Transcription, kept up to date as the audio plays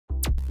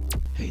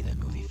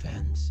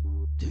fans.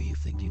 Do you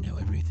think you know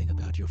everything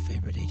about your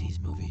favorite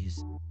 80s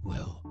movies?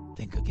 Well,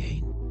 think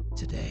again.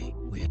 Today,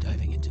 we are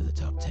diving into the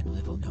top 10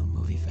 little-known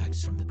movie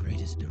facts from the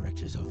greatest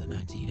directors of the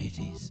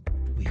 1980s.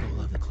 We all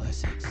love the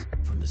classics,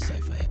 from the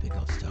sci-fi epic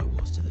of Star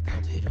Wars to the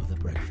cult hit of The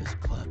Breakfast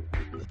Club.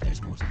 But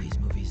there's more to these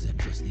movies than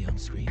just the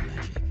on-screen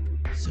magic.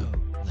 So,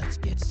 let's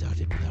get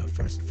started with our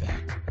first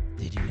fact.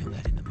 Did you know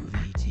that in the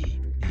movie E.T.,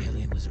 the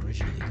alien was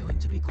originally going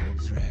to be called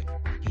Zrek?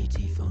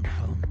 E.T. phoned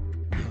home.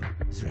 No,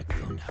 Zrek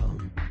phoned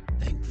home.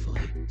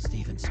 Thankfully,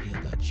 Steven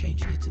Spielberg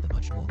changed it to the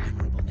much more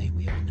memorable name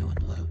we all know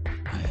and love.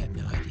 I had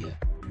no idea.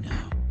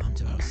 Now,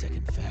 onto our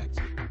second fact.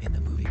 In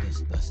the movie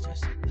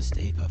Ghostbusters, the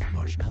Stay Puft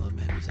Marshmallow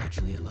Man was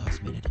actually a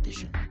last-minute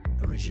addition.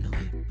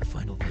 Originally, the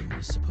final villain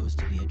was supposed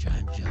to be a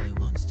giant jello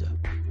monster,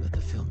 but the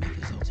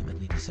filmmakers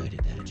ultimately decided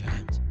that a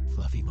giant,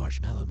 fluffy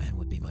marshmallow man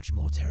would be much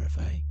more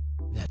terrifying.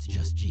 That's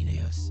just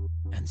genius.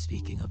 And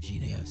speaking of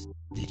genius,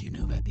 did you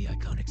know that the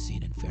iconic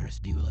scene in Ferris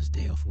Bueller's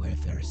Day Off where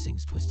Ferris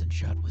sings Twist and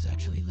Shout was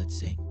actually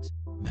lip-synced?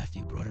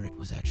 Matthew Broderick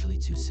was actually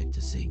too sick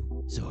to sing,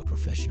 so a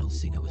professional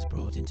singer was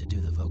brought in to do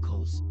the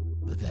vocals.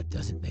 But that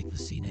doesn't make the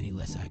scene any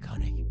less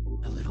iconic.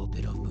 A little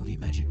bit of movie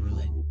magic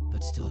ruling,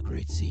 but still a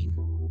great scene.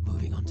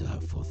 Moving on to our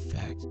fourth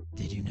fact.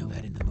 Did you know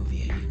that in the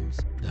movie Aliens,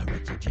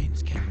 director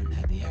James Cameron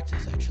had the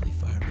actors actually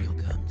fire real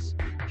guns?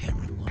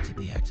 Cameron wanted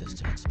the actors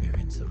to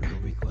experience the real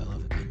recoil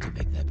of a gun to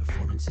make their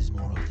performances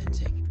more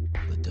authentic.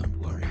 But don't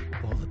worry,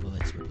 all the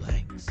bullets were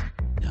blanks.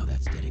 Now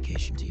that's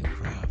dedication to your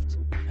craft.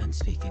 And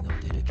speaking of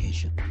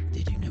dedication,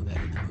 did you know that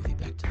in the movie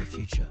Back to the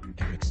Future,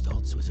 Eric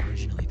Stoltz was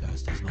originally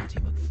cast as Marty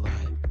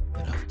McFly,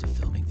 but after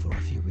filming for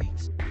a few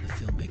weeks, the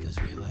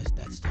filmmakers realized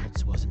that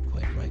Stoltz wasn't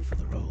quite right for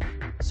the role,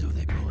 so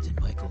they brought in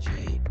Michael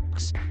J.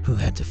 Fox, who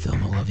had to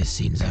film all of his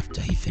scenes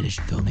after he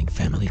finished filming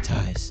Family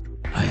Ties.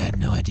 I had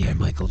no idea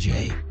Michael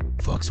J.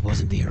 Fox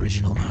wasn't the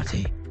original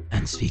Marty.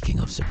 And speaking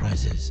of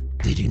surprises,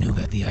 did you know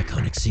that the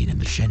iconic scene in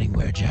The Shining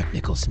where Jack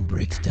Nicholson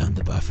breaks down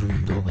the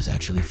bathroom door was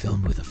actually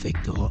filmed with a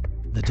fake door?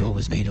 The door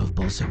was made of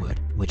balsa wood,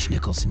 which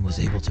Nicholson was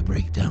able to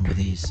break down with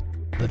ease.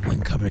 But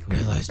when Kubrick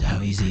realized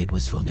how easy it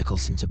was for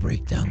Nicholson to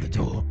break down the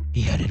door,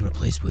 he had it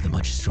replaced with a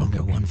much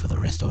stronger one for the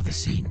rest of the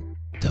scene.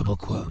 Double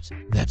quote,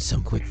 that's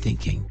some quick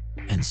thinking.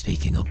 And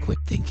speaking of quick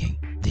thinking,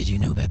 did you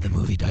know that the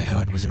movie Die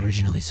Hard was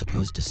originally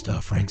supposed to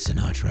star Frank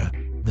Sinatra?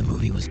 The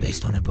movie was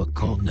based on a book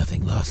called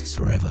Nothing Lasts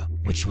Forever,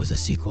 which was a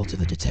sequel to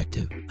The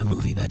Detective, a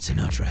movie that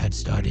Sinatra had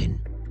starred in.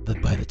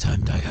 But by the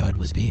time Die Hard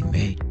was being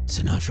made,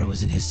 Sinatra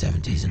was in his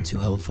 70s and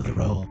too old for the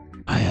role.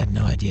 I had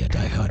no idea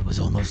Die Hard was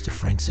almost a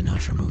Frank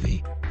Sinatra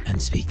movie.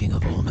 And speaking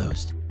of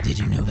almost, did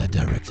you know that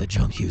director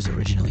John Hughes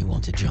originally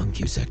wanted John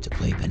Cusack to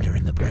play Bender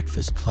in The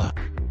Breakfast Club?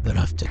 But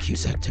after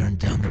Cusack turned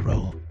down the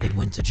role, it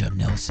went to Judd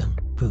Nelson,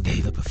 who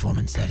gave a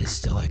performance that is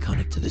still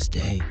iconic to this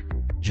day.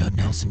 Judd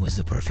Nelson was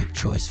the perfect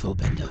choice for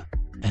Bender.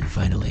 And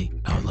finally,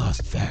 our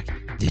last fact.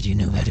 Did you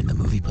know that in the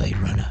movie Blade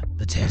Runner,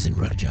 the tears in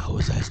Rutger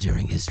Hauer's eyes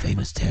during his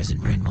famous Tears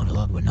in Rain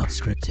monologue were not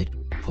scripted?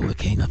 Hauer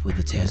came up with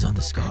the tears on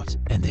the Scott,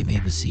 and they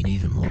made the scene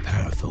even more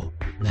powerful.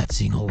 That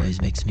scene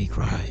always makes me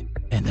cry.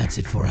 And that's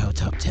it for our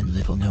top 10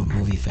 little-known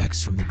movie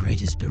facts from the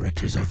greatest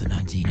directors of the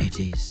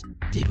 1980s.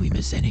 Did we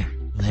miss any?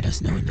 Let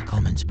us know in the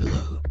comments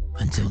below.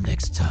 Until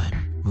next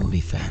time, movie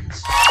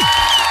fans.